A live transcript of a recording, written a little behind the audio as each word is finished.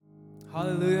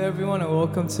Hallelujah, everyone, and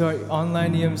welcome to our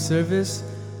online EM service.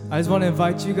 I just want to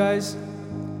invite you guys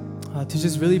to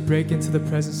just really break into the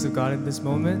presence of God in this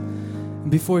moment.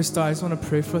 And before we start, I just want to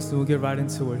pray for us and we'll get right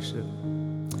into worship.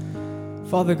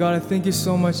 Father God, I thank you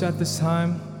so much at this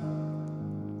time.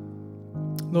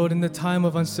 Lord, in the time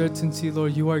of uncertainty,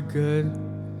 Lord, you are good.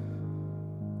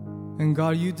 And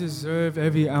God, you deserve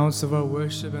every ounce of our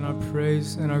worship and our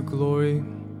praise and our glory.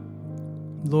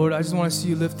 Lord, I just want to see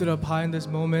you lifted up high in this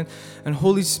moment. And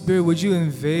Holy Spirit, would you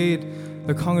invade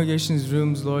the congregation's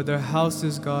rooms, Lord, their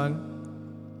houses, God.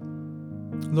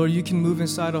 Lord, you can move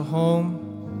inside a home.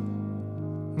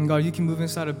 And God, you can move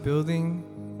inside a building.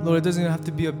 Lord, it doesn't even have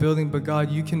to be a building, but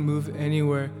God, you can move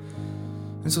anywhere.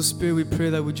 And so, Spirit, we pray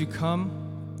that would you come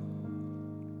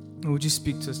and would you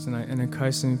speak to us tonight. And in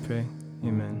Christ's name we pray,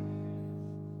 amen.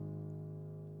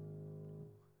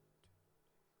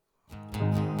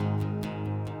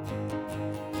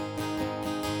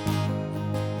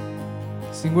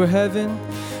 Sing, we're heaven's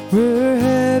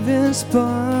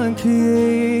spun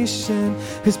creation,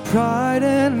 His pride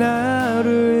and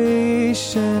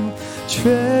adoration,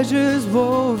 treasures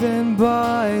woven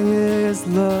by His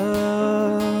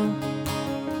love.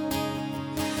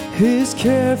 His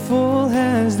careful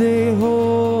hands, they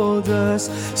hold us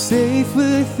safe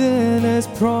within His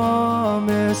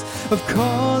promise of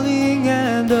calling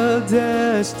and of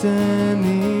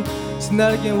destiny. Sing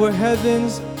that again, we're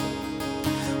heaven's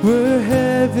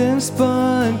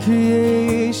spun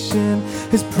creation,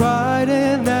 His pride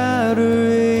and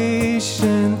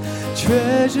adoration,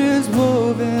 treasures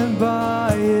woven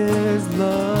by His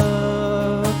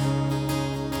love.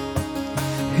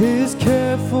 His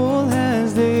careful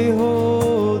hands, they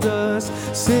hold us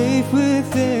safe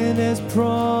within His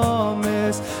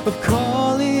promise of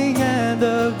calling and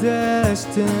of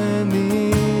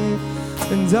destiny.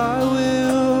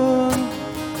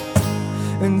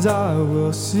 And I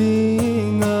will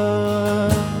sing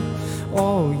of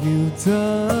all you've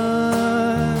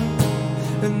done.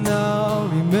 And I'll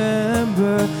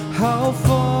remember how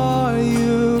far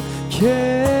you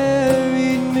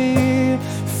carried me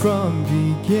from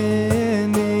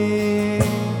beginning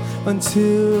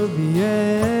until the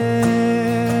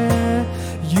end.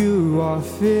 You are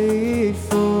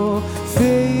faithful,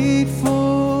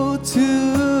 faithful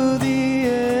to the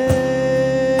end.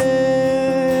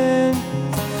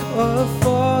 A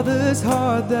father's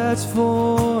heart that's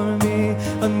for me,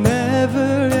 a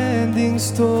never-ending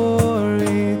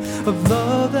story of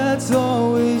love that's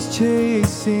always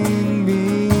chasing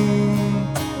me.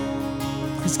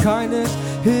 His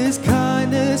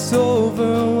kindness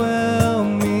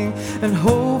overwhelming, and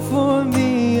hope for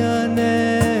me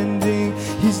unending.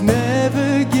 He's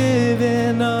never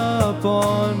given up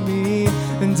on me,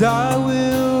 and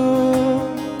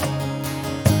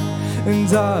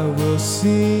I will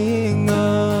sing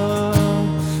of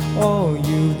all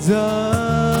you've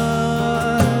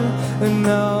done. And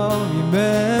I'll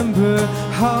remember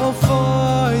how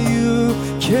far you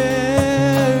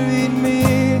carried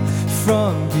me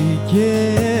from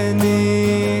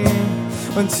beginning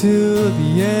until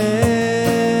the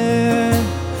end.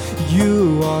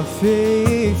 You are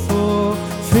faithful,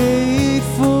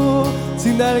 faithful.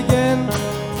 Sing that again.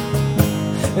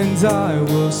 And I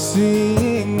will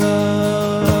sing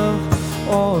of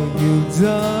all you've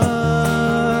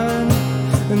done.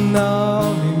 And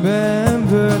I'll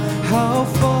remember how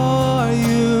far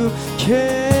you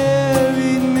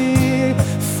carried me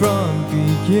from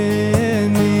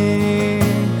beginning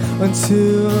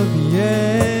until the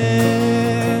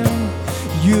end.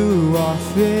 You are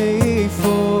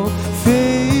faithful,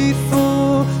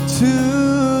 faithful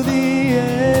to the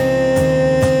end,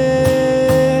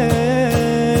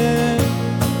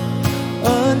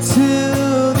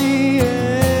 until the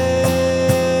end,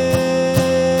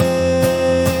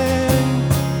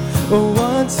 oh,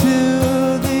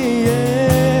 until the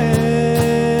end,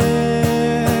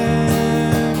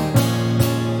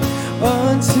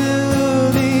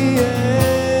 until the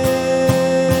end.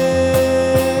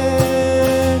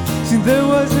 See, there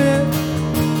wasn't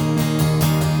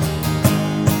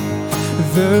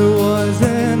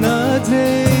a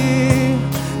day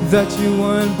that you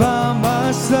weren't by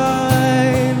my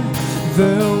side.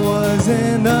 There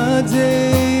wasn't a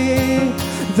day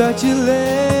that you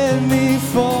let me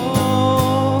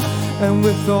fall. And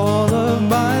with all of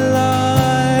my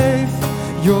life,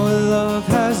 your love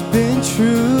has been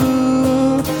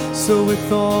true. So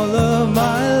with all of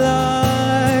my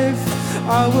life,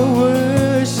 I will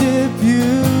worship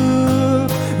you.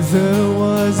 There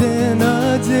wasn't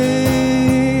a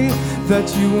day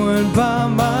that you weren't by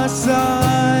my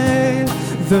side.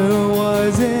 There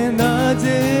wasn't a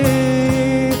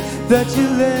day that you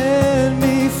let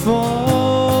me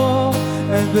fall.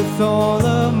 And with all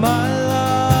of my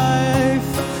life,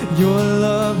 your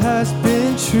love has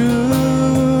been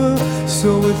true.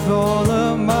 So with all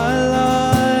of my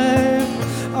life,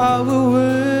 I will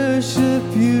worship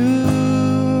you.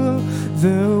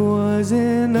 There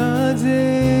wasn't a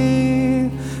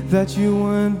day that you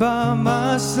weren't by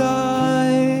my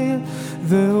side.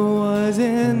 There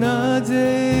wasn't a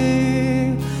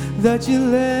day that you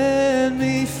let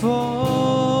me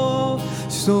fall.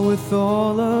 So with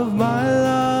all of my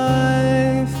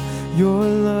life, your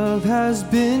love has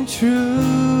been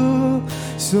true.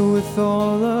 So with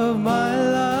all of my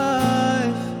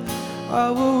life, I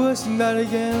will sing that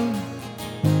again.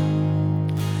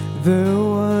 There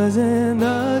wasn't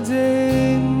a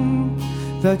day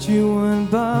that you weren't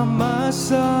by my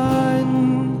side.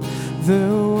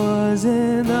 There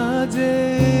wasn't a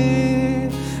day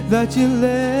that you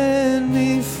let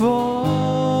me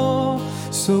fall.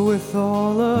 So with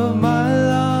all of my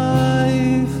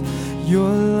life,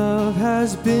 your love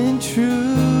has been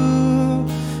true.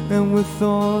 And with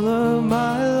all of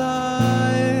my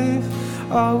life,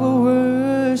 I will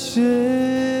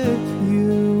worship you.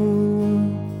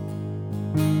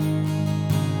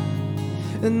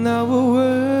 And I will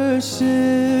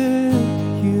worship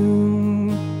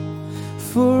you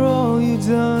for all you've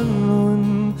done, Lord.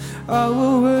 I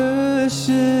will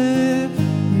worship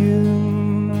you.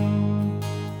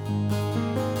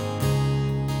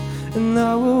 And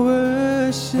I will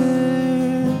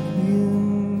worship you.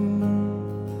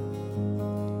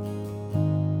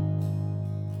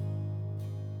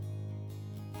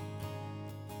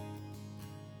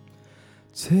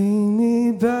 Take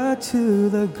me back to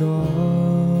the garden.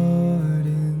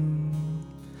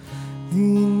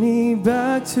 Lead me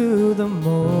back to the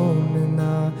moment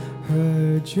I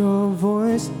heard your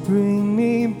voice. Bring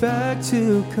me back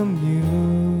to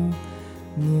communion.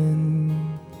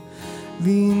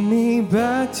 Lead me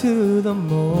back to the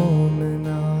moment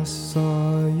I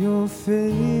saw your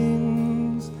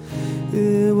face.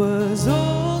 It was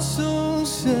all so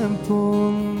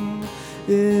simple.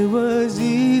 It was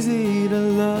easy to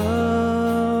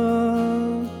love.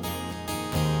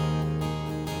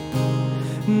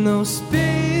 No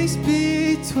space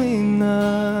between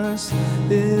us.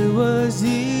 It was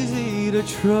easy to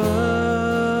trust.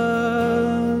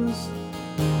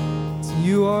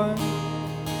 You are,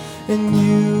 and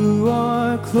you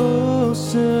are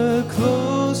closer,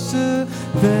 closer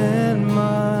than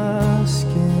my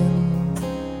skin.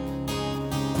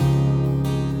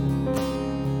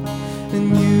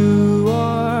 And you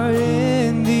are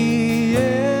in the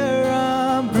air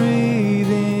I'm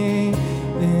breathing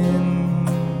in.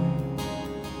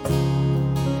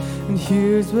 And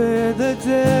here's where the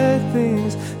dead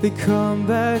things, they come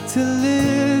back to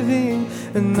living.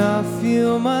 And I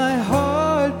feel my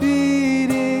heart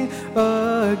beating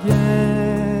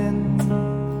again.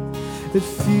 It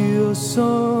feels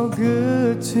so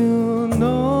good to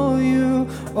know you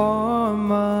are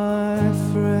my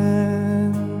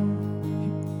friend.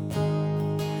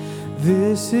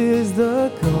 This is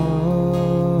the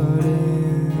garden.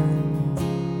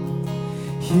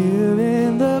 Here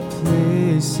in the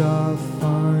place I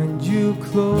find you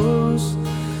close.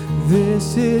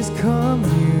 This is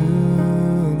communion.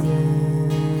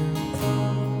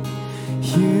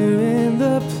 Here in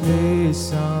the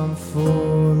place I'm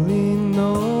fully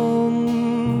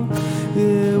known.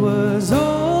 It was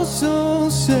all so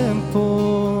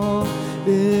simple.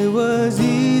 It was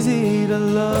easy to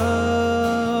love.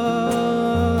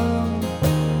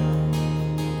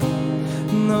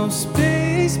 No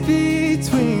space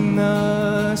between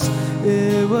us.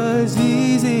 It was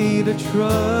easy to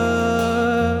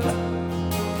trust.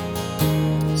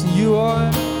 So you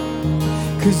are,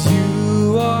 'cause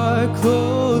you are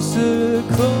closer,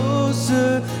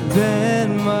 closer than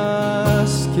my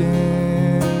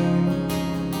skin.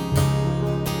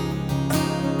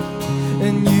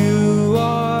 And you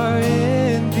are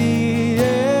in the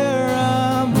air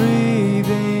I'm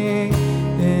breathing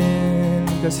in.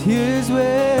 'Cause here's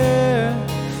where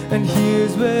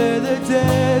the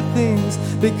dead things,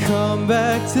 they come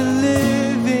back to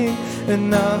living.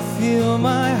 And I feel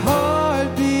my heart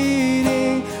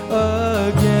beating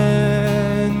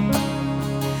again.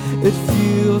 It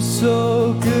feels so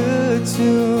good to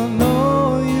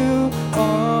know you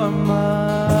are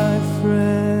my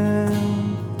friend.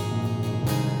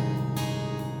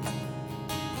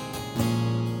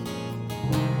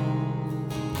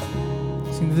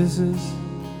 See,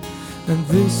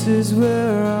 this is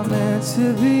where I'm meant to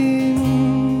be.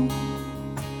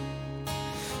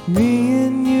 Me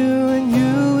and you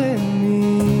and me.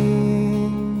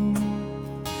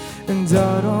 And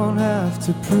I don't have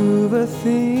to prove a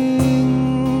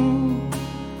thing.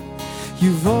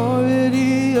 You've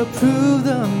already approved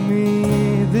of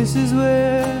me. This is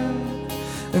where,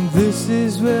 and this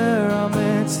is where I'm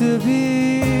meant to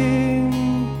be.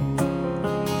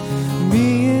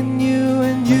 Me and you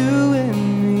and you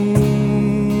and me.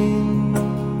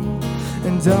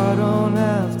 And I don't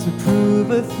have to prove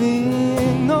a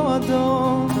thing. No, I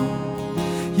don't.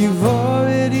 You've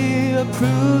already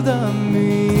approved of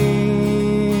me.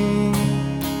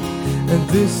 And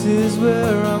this is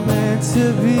where I'm meant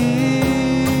to be.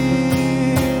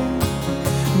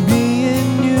 Me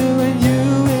and you and you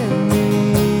and me.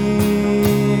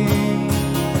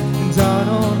 And I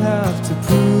don't have to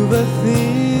prove a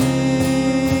thing.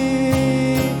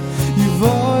 You've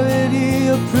already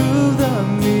approved of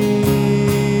me.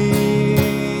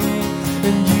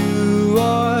 And you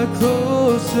are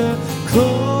closer,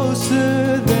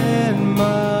 closer than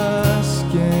my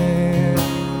skin.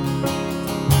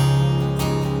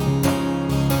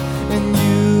 And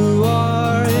you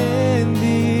are in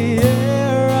the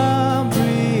air I'm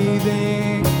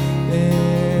breathing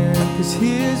in. 'Cause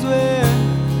here's where,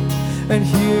 and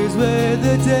here's where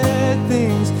the dead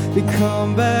things, they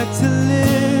come back to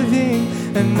living.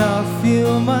 And I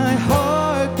feel my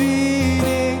heart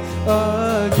beating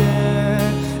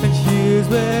again. And here's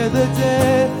where the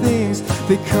dead things,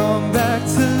 they come back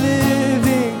to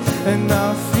living. And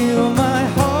I feel my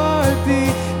heart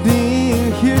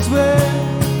beating. Here's where,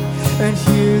 and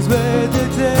here's where the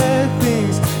dead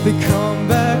things, they come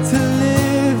back to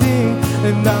living.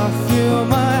 And I feel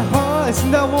my heart,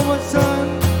 sing that one more time.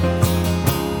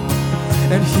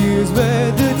 And here's where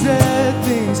the dead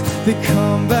things, they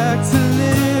come back to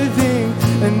living.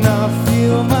 And I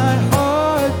feel my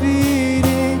heart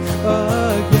beating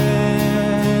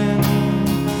again.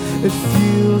 It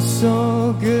feels so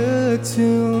good to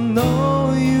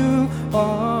know you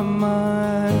are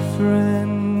my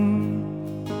friend.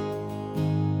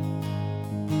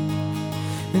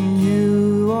 And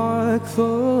you are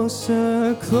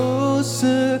closer,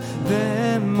 closer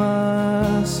than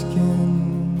my skin.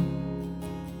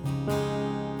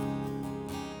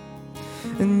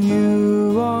 And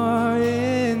you are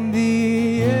in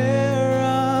the air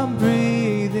I'm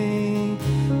breathing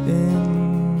in.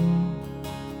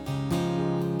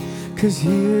 'Cause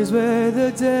here's where the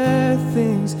dead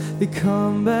things, they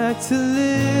come back to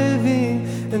living.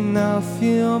 And I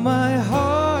feel my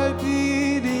heart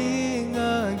beating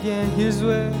again.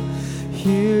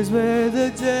 Here's where the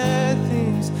dead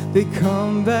things, they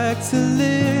come back to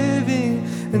living.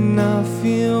 And I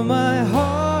feel my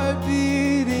heart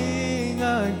beating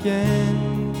again.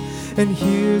 And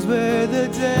here's where the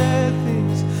dead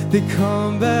things, they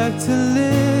come back to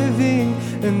living.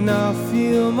 And I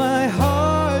feel my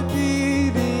heart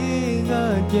beating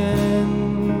again.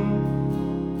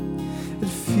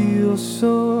 It feels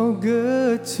so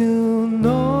good to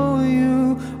know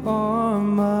you are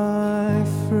my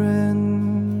friend.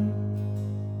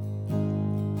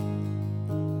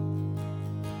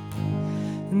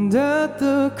 And at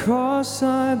the cross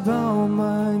I bow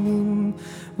my knee,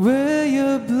 where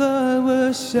your blood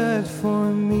was shed for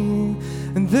me.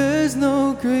 And there's no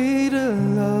greater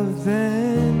love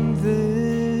than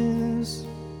this.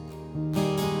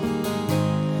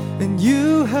 And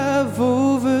you have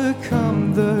overcome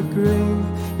the grave.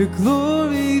 Your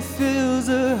glory fills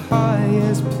the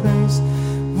highest place.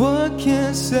 What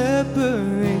can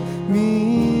separate me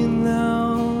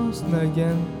now? Sing that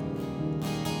again.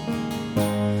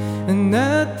 And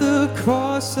at the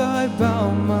cross I bow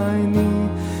my knee,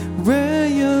 where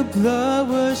your blood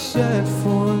was shed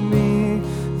for me.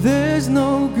 There's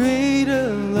no greater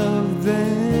love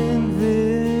than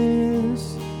this.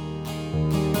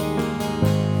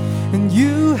 And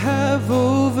you have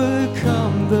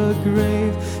overcome the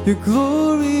grave. Your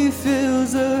glory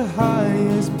fills the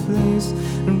highest place.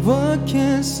 And what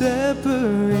can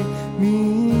separate me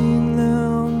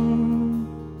now?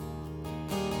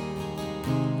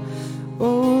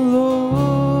 Oh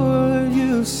Lord,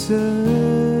 you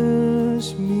search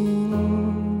me.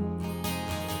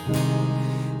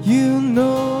 You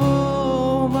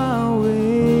know my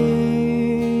way.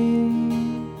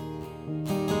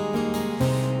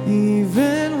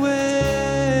 Even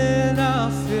when I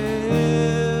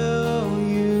fail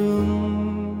you,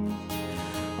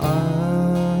 I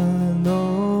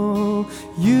know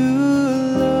you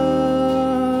love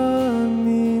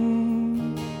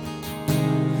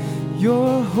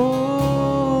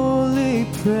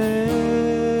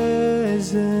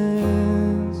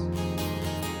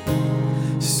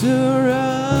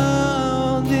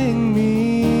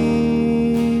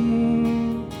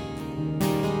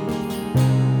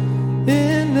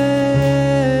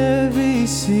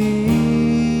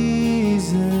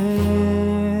season,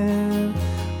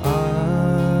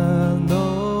 I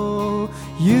know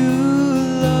you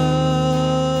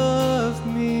love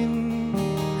me,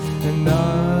 and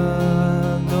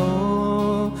I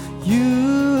know you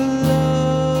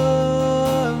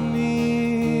love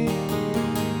me.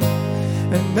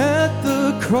 And at the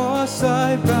cross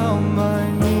I bow my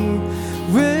knee,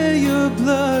 where your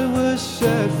blood was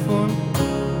shed for me.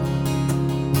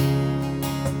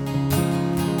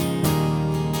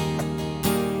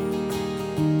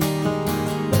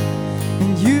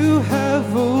 And you have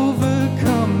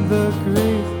overcome the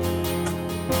grave.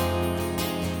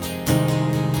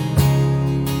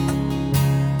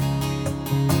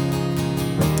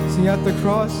 Sing at the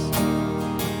cross.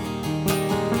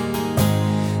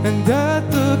 And at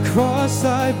the cross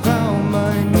I bow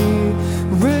my knee,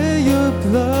 where your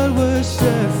blood was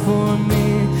shed for me.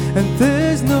 And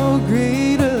there's no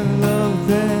greater love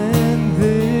than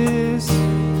this.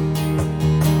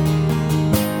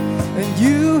 And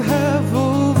you have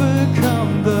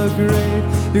overcome the grave.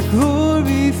 Your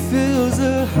glory fills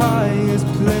the highest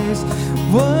place.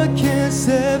 What can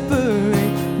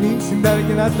separate me? Sing that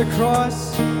again. At the cross.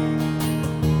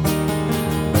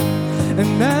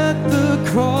 And at the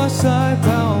cross I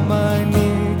bow my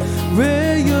knee,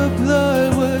 where your blood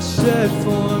was shed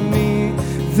for me.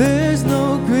 There's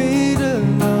no greater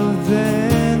love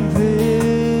than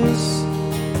this.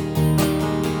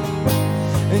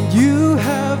 And you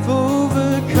have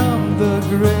overcome the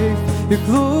grave. Your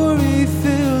glory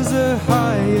fills the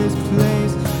highest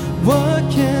place. What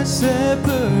can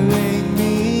separate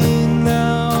me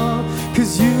now?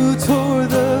 'Cause you tore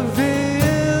the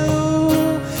veil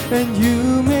and you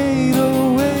made a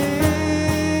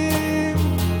way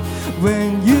when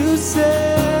you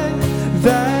said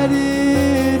that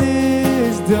it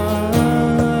is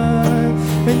done.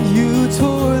 And you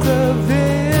tore the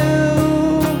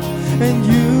veil and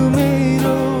you made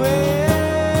a way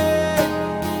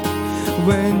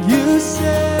when you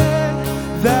said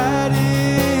that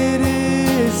it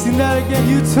is. Sing that again.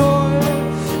 You tore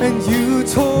and you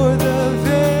tore the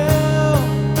veil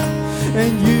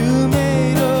and you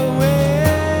made a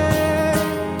way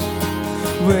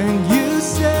when you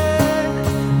said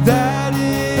that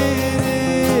it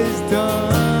is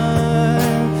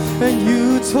done. And you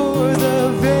tore the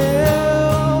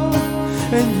veil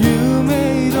and you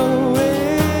made a way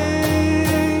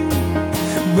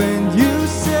when you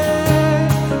said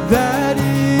that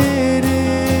it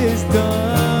is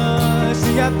done.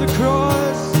 Sing at the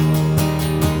cross.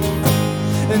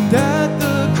 And at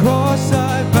the cross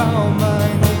I bow my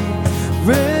knee,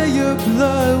 where your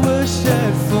blood was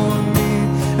shed for me.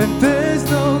 And there's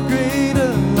no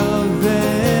greater love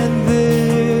than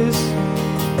this.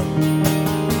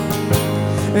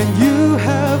 And you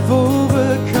have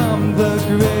overcome the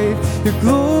grave. Your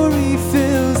glory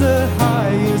fills the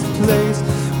highest place.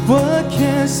 What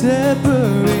can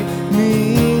separate me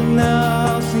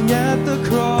now? Sing at the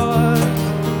cross.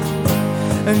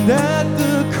 And at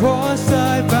the cross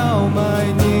I bow my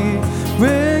knee,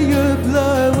 where your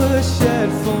blood was shed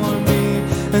for me.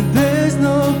 And there's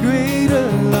no greater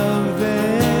love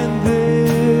than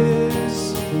this.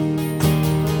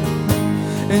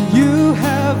 And you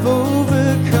have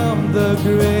overcome the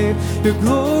grave. Your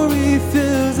glory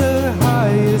fills the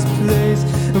highest place.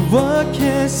 And what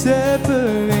can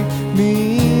separate me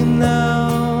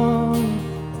now?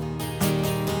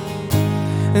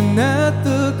 And at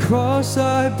the cross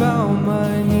I bow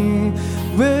my knee,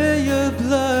 where your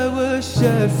blood was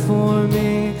shed for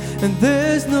me. And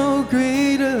there's no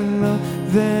greater love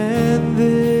than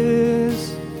this.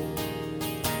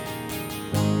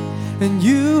 And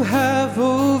you have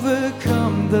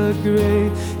overcome the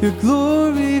grave. Your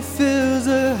glory fills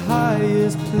the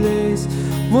highest place.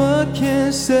 What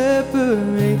can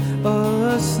separate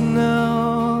us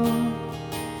now?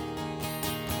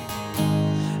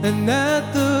 And at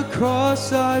the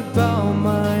cross I bow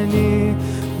my knee,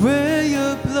 where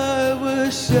your blood was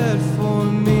shed for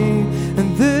me. And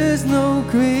there's no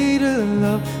greater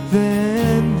love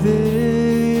than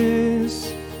this.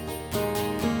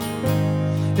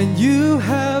 And you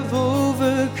have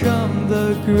overcome the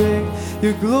grave.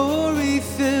 Your glory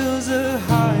fills the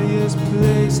highest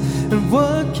place. And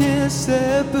what can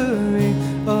separate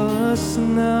us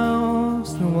now?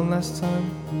 Let's do it one last time.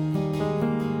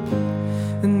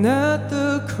 And at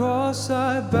the cross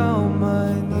I bow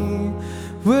my knee,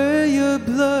 where your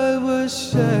blood was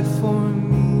shed for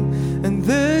me. And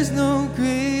there's no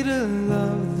greater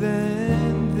love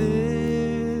than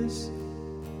this.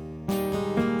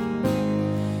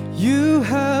 You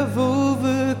have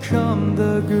overcome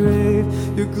the grave.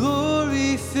 Your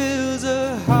glory fills the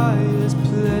highest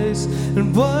place.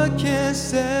 And what can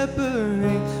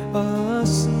separate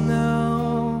us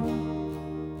now?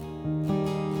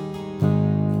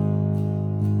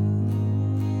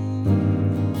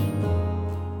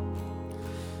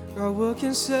 God, what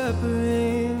can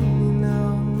separate me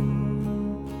now?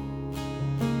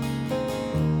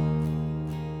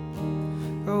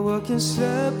 God, what can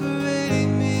separate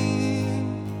me?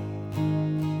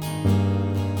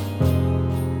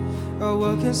 God,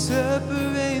 what can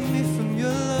separate me from your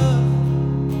love?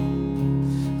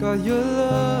 God, your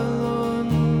love, Lord.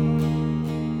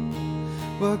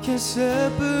 What can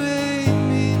separate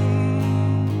me?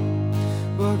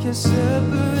 What can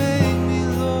separate me,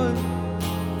 Lord?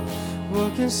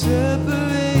 What can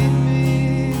separate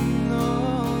me? No.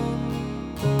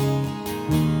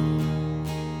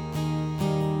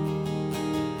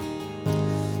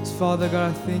 So Father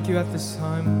God, I thank you at this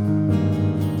time.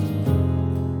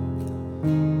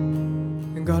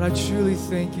 And God, I truly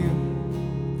thank you,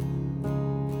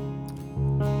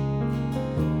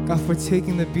 God, for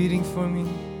taking the beating for me.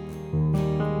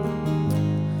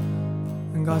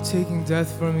 And God, taking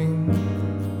death for me.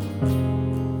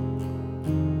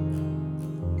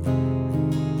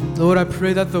 Lord, I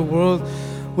pray that the world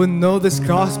would know this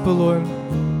gospel, Lord,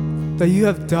 that you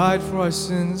have died for our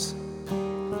sins.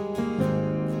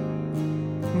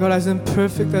 And God, as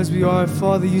imperfect as we are,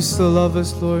 Father, you still love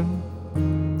us, Lord.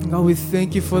 And God, we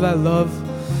thank you for that love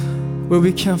where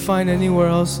we can't find anywhere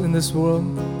else in this world.